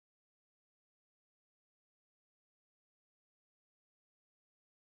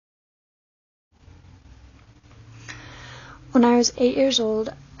When I was 8 years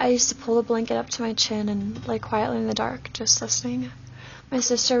old, I used to pull the blanket up to my chin and lay quietly in the dark, just listening. My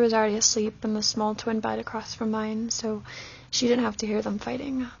sister was already asleep in the small twin bed across from mine, so she didn't have to hear them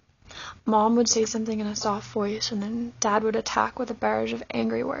fighting. Mom would say something in a soft voice, and then Dad would attack with a barrage of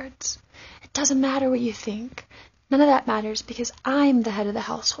angry words. It doesn't matter what you think. None of that matters because I'm the head of the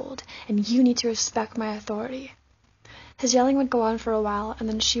household, and you need to respect my authority. His yelling would go on for a while, and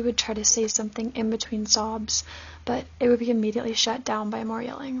then she would try to say something in between sobs, but it would be immediately shut down by more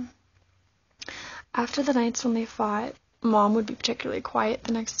yelling. After the nights when they fought, Mom would be particularly quiet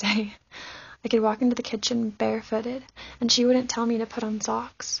the next day. I could walk into the kitchen barefooted, and she wouldn't tell me to put on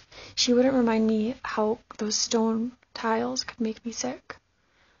socks. She wouldn't remind me how those stone tiles could make me sick.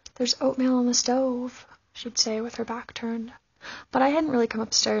 "There's oatmeal on the stove," she'd say with her back turned. But I hadn't really come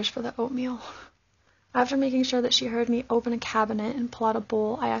upstairs for the oatmeal. After making sure that she heard me open a cabinet and pull out a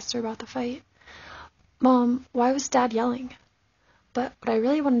bowl, I asked her about the fight. "Mom, why was Dad yelling?" But what I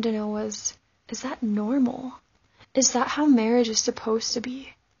really wanted to know was, is that normal? Is that how marriage is supposed to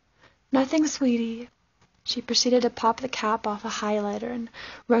be? "Nothing, sweetie." She proceeded to pop the cap off a highlighter and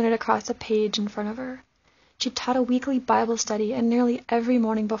run it across a page in front of her. She taught a weekly Bible study, and nearly every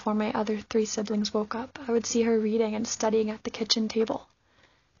morning before my other 3 siblings woke up, I would see her reading and studying at the kitchen table.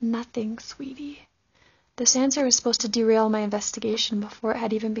 "Nothing, sweetie." This answer was supposed to derail my investigation before it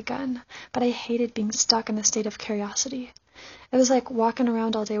had even begun, but I hated being stuck in a state of curiosity. It was like walking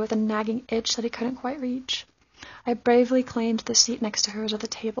around all day with a nagging itch that I couldn't quite reach. I bravely claimed the seat next to hers at the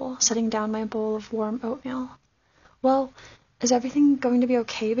table, setting down my bowl of warm oatmeal. "Well, is everything going to be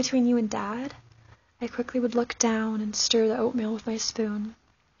okay between you and Dad?" I quickly would look down and stir the oatmeal with my spoon.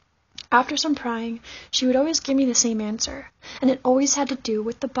 After some prying, she would always give me the same answer, and it always had to do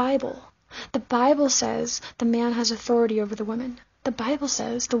with the Bible. The Bible says the man has authority over the woman. The Bible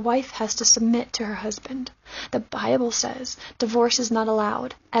says the wife has to submit to her husband. The Bible says divorce is not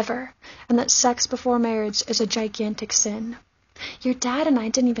allowed, ever, and that sex before marriage is a gigantic sin. "Your dad and I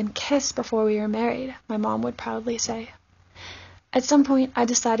didn't even kiss before we were married," my mom would proudly say. At some point, I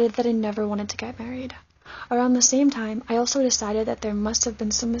decided that I never wanted to get married. Around the same time, I also decided that there must have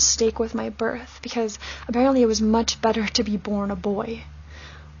been some mistake with my birth, because apparently it was much better to be born a boy.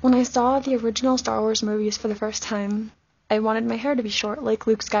 When I saw the original Star Wars movies for the first time, I wanted my hair to be short, like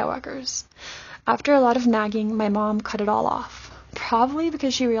Luke Skywalker's. After a lot of nagging, my mom cut it all off. Probably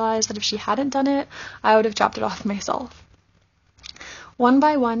because she realized that if she hadn't done it, I would have chopped it off myself. One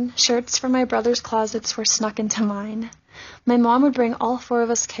by one, shirts from my brother's closets were snuck into mine. My mom would bring all 4 of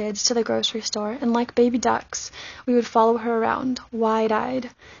us kids to the grocery store, and like baby ducks, we would follow her around, wide-eyed,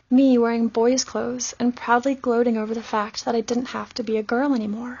 me wearing boys' clothes and proudly gloating over the fact that I didn't have to be a girl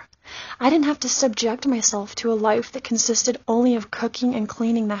anymore. I didn't have to subject myself to a life that consisted only of cooking and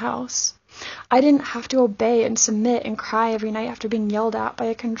cleaning the house. I didn't have to obey and submit and cry every night after being yelled at by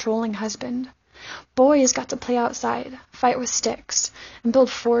a controlling husband. Boys got to play outside, fight with sticks, and build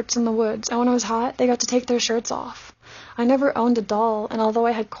forts in the woods, and when it was hot, they got to take their shirts off. I never owned a doll, and although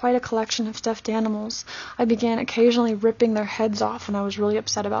I had quite a collection of stuffed animals, I began occasionally ripping their heads off when I was really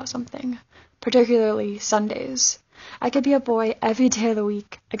upset about something, particularly Sundays. I could be a boy every day of the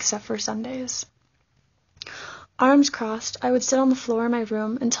week, except for Sundays. Arms crossed, I would sit on the floor in my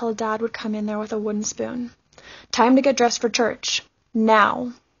room until Dad would come in there with a wooden spoon. "Time to get dressed for church.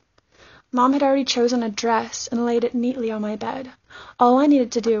 Now." Mom had already chosen a dress and laid it neatly on my bed. All I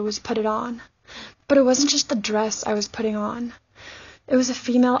needed to do was put it on. But it wasn't just the dress I was putting on. It was a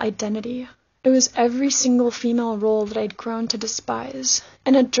female identity. It was every single female role that I'd grown to despise.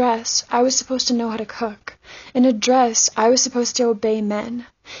 In a dress, I was supposed to know how to cook. In a dress, I was supposed to obey men.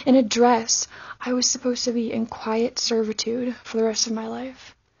 In a dress, I was supposed to be in quiet servitude for the rest of my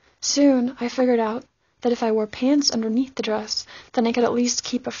life. Soon, I figured out that if I wore pants underneath the dress, then I could at least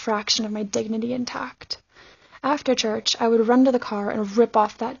keep a fraction of my dignity intact. After church, I would run to the car and rip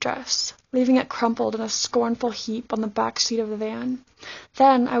off that dress, leaving it crumpled in a scornful heap on the back seat of the van.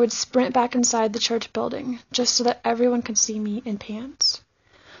 Then I would sprint back inside the church building, just so that everyone could see me in pants.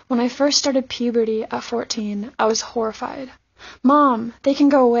 When I first started puberty at 14, I was horrified. "Mom, they can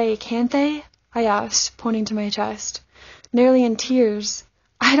go away, can't they?" I asked, pointing to my chest. Nearly in tears.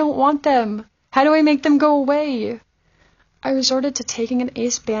 "I don't want them. How do I make them go away?" I resorted to taking an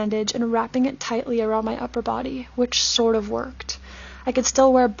ace bandage and wrapping it tightly around my upper body, which sort of worked. I could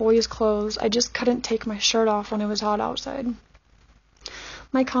still wear boys' clothes, I just couldn't take my shirt off when it was hot outside.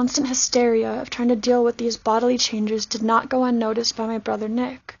 My constant hysteria of trying to deal with these bodily changes did not go unnoticed by my brother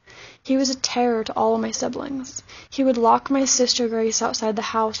Nick. He was a terror to all of my siblings. He would lock my sister Grace outside the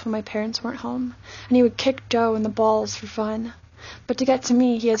house when my parents weren't home, and he would kick Joe in the balls for fun. But to get to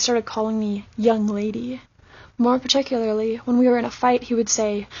me, he had started calling me young lady. More particularly, when we were in a fight, he would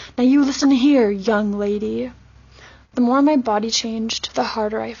say, "Now you listen here, young lady." The more my body changed, the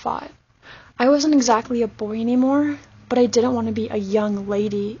harder I fought. I wasn't exactly a boy anymore, but I didn't want to be a young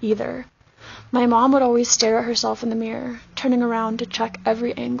lady either. My mom would always stare at herself in the mirror, turning around to check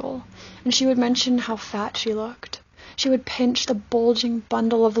every angle, and she would mention how fat she looked. She would pinch the bulging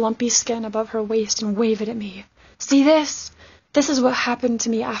bundle of lumpy skin above her waist and wave it at me. "See this? This is what happened to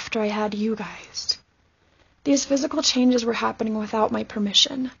me after I had you guys." These physical changes were happening without my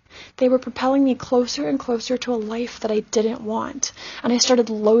permission. They were propelling me closer and closer to a life that I didn't want, and I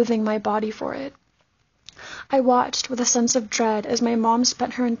started loathing my body for it. I watched with a sense of dread as my mom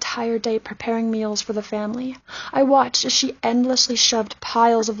spent her entire day preparing meals for the family. I watched as she endlessly shoved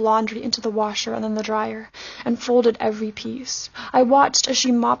piles of laundry into the washer and then the dryer, and folded every piece. I watched as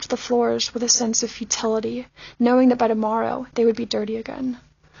she mopped the floors with a sense of futility, knowing that by tomorrow they would be dirty again.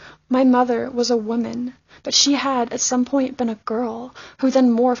 My mother was a woman, but she had at some point been a girl, who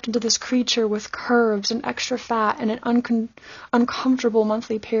then morphed into this creature with curves and extra fat and an uncomfortable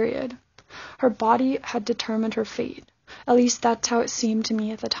monthly period. Her body had determined her fate. At least that's how it seemed to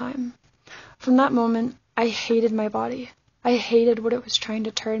me at the time. From that moment, I hated my body. I hated what it was trying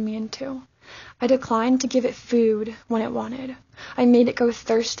to turn me into. I declined to give it food when it wanted. I made it go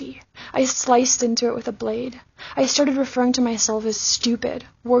thirsty. I sliced into it with a blade. I started referring to myself as stupid,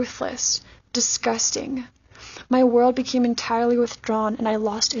 worthless, disgusting. My world became entirely withdrawn, and I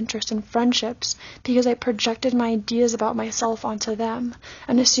lost interest in friendships because I projected my ideas about myself onto them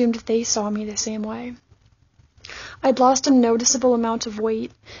and assumed they saw me the same way. I'd lost a noticeable amount of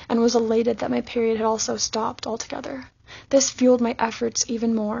weight and was elated that my period had also stopped altogether. This fueled my efforts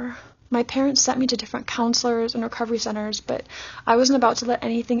even more. My parents sent me to different counselors and recovery centers, but I wasn't about to let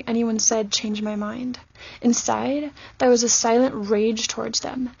anything anyone said change my mind. Inside, there was a silent rage towards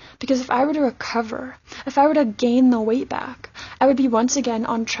them, because if I were to recover, if I were to gain the weight back, I would be once again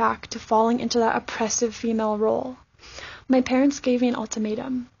on track to falling into that oppressive female role. My parents gave me an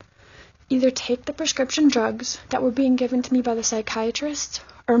ultimatum. Either take the prescription drugs that were being given to me by the psychiatrist,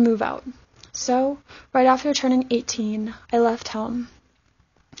 or move out. So, right after turning 18, I left home.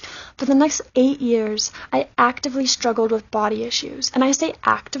 For the next 8 years, I actively struggled with body issues, and I say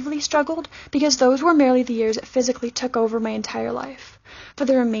actively struggled because those were merely the years it physically took over my entire life. For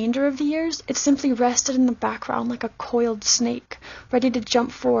the remainder of the years, it simply rested in the background like a coiled snake, ready to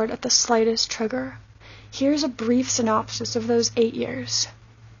jump forward at the slightest trigger. Here's a brief synopsis of those 8 years.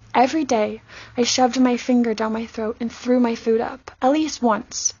 Every day, I shoved my finger down my throat and threw my food up, at least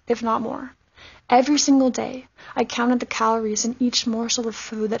once, if not more. Every single day, I counted the calories in each morsel of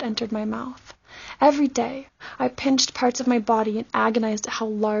food that entered my mouth. Every day, I pinched parts of my body and agonized at how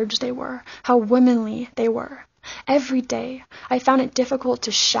large they were, how womanly they were. Every day, I found it difficult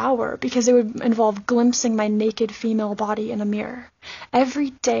to shower because it would involve glimpsing my naked female body in a mirror. Every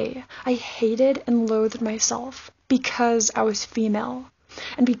day, I hated and loathed myself because I was female,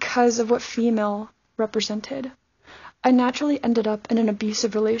 and because of what female represented. I naturally ended up in an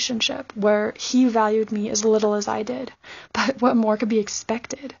abusive relationship where he valued me as little as I did, but what more could be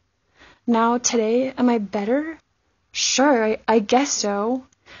expected? Now, today, am I better? Sure, I guess so.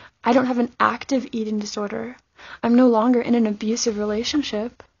 I don't have an active eating disorder. I'm no longer in an abusive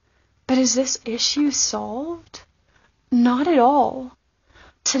relationship. But is this issue solved? Not at all.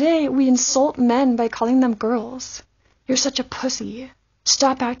 Today, we insult men by calling them girls. You're such a pussy.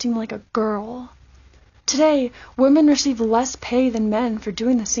 Stop acting like a girl. Today, women receive less pay than men for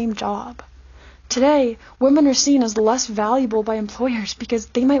doing the same job. Today, women are seen as less valuable by employers because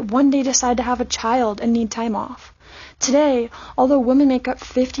they might one day decide to have a child and need time off. Today, although women make up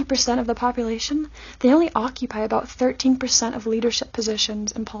 50% of the population, they only occupy about 13% of leadership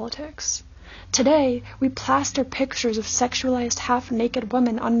positions in politics. Today, we plaster pictures of sexualized half-naked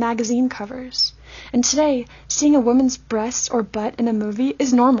women on magazine covers. And today, seeing a woman's breasts or butt in a movie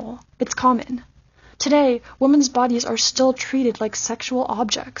is normal. It's common. Today, women's bodies are still treated like sexual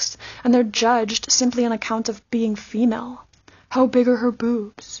objects, and they're judged simply on account of being female. How big are her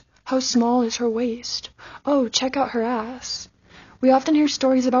boobs? How small is her waist? Oh, check out her ass. We often hear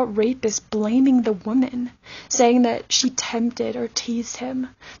stories about rapists blaming the woman, saying that she tempted or teased him,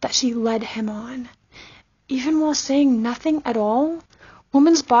 that she led him on. Even while saying nothing at all,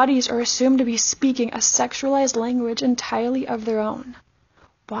 women's bodies are assumed to be speaking a sexualized language entirely of their own.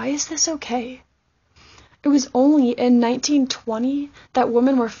 Why is this okay? It was only in 1920 that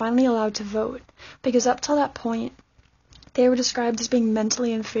women were finally allowed to vote, because up till that point, they were described as being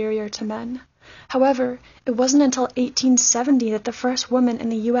mentally inferior to men. However, it wasn't until 1870 that the first woman in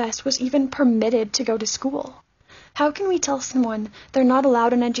the U.S. was even permitted to go to school. How can we tell someone they're not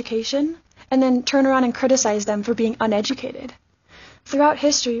allowed an education and then turn around and criticize them for being uneducated. Throughout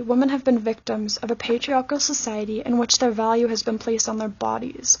history, women have been victims of a patriarchal society in which their value has been placed on their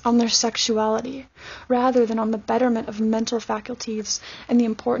bodies, on their sexuality, rather than on the betterment of mental faculties and the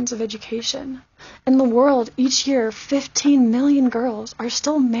importance of education. In the world, each year, 15 million girls are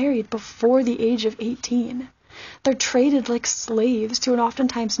still married before the age of 18. They're traded like slaves to an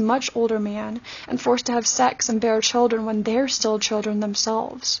oftentimes much older man and forced to have sex and bear children when they're still children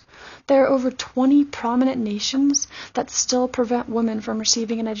themselves. There are over 20 prominent nations that still prevent women from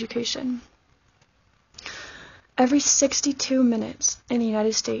receiving an education. Every 62 minutes in the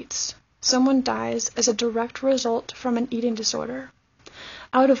United States, someone dies as a direct result from an eating disorder.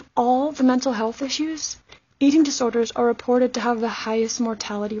 Out of all the mental health issues, eating disorders are reported to have the highest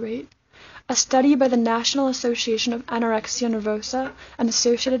mortality rate. A study by the National Association of Anorexia Nervosa and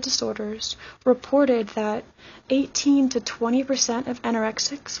Associated Disorders reported that 18 to 20% of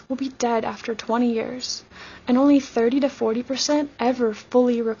anorexics will be dead after 20 years, and only 30 to 40% ever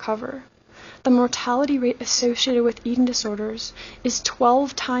fully recover. The mortality rate associated with eating disorders is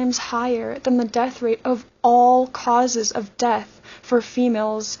 12 times higher than the death rate of all causes of death for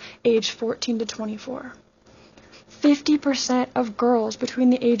females aged 14 to 24. 50% of girls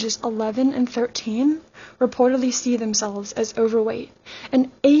between the ages 11 and 13 reportedly see themselves as overweight, and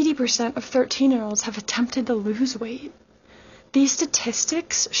 80% of 13-year-olds have attempted to lose weight. These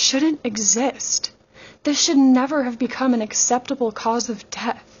statistics shouldn't exist. This should never have become an acceptable cause of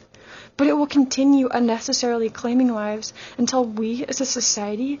death, but it will continue unnecessarily claiming lives until we as a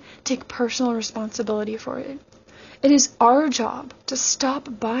society take personal responsibility for it. It is our job to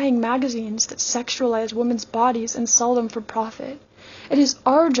stop buying magazines that sexualize women's bodies and sell them for profit. It is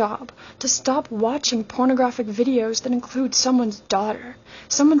our job to stop watching pornographic videos that include someone's daughter,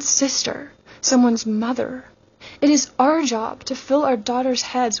 someone's sister, someone's mother. It is our job to fill our daughters'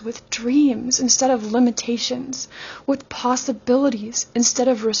 heads with dreams instead of limitations, with possibilities instead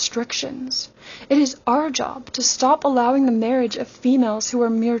of restrictions. It is our job to stop allowing the marriage of females who are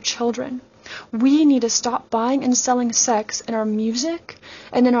mere children. We need to stop buying and selling sex in our music,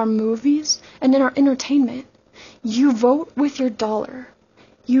 and in our movies, and in our entertainment. You vote with your dollar.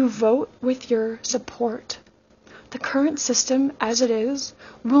 You vote with your support. The current system, as it is,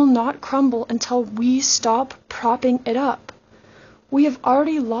 will not crumble until we stop propping it up. We have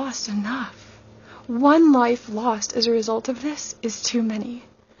already lost enough. One life lost as a result of this is too many.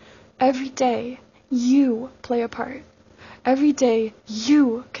 Every day, you play a part. Every day,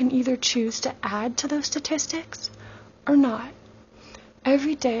 you can either choose to add to those statistics or not.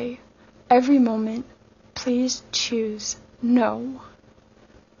 Every day, every moment, please choose no.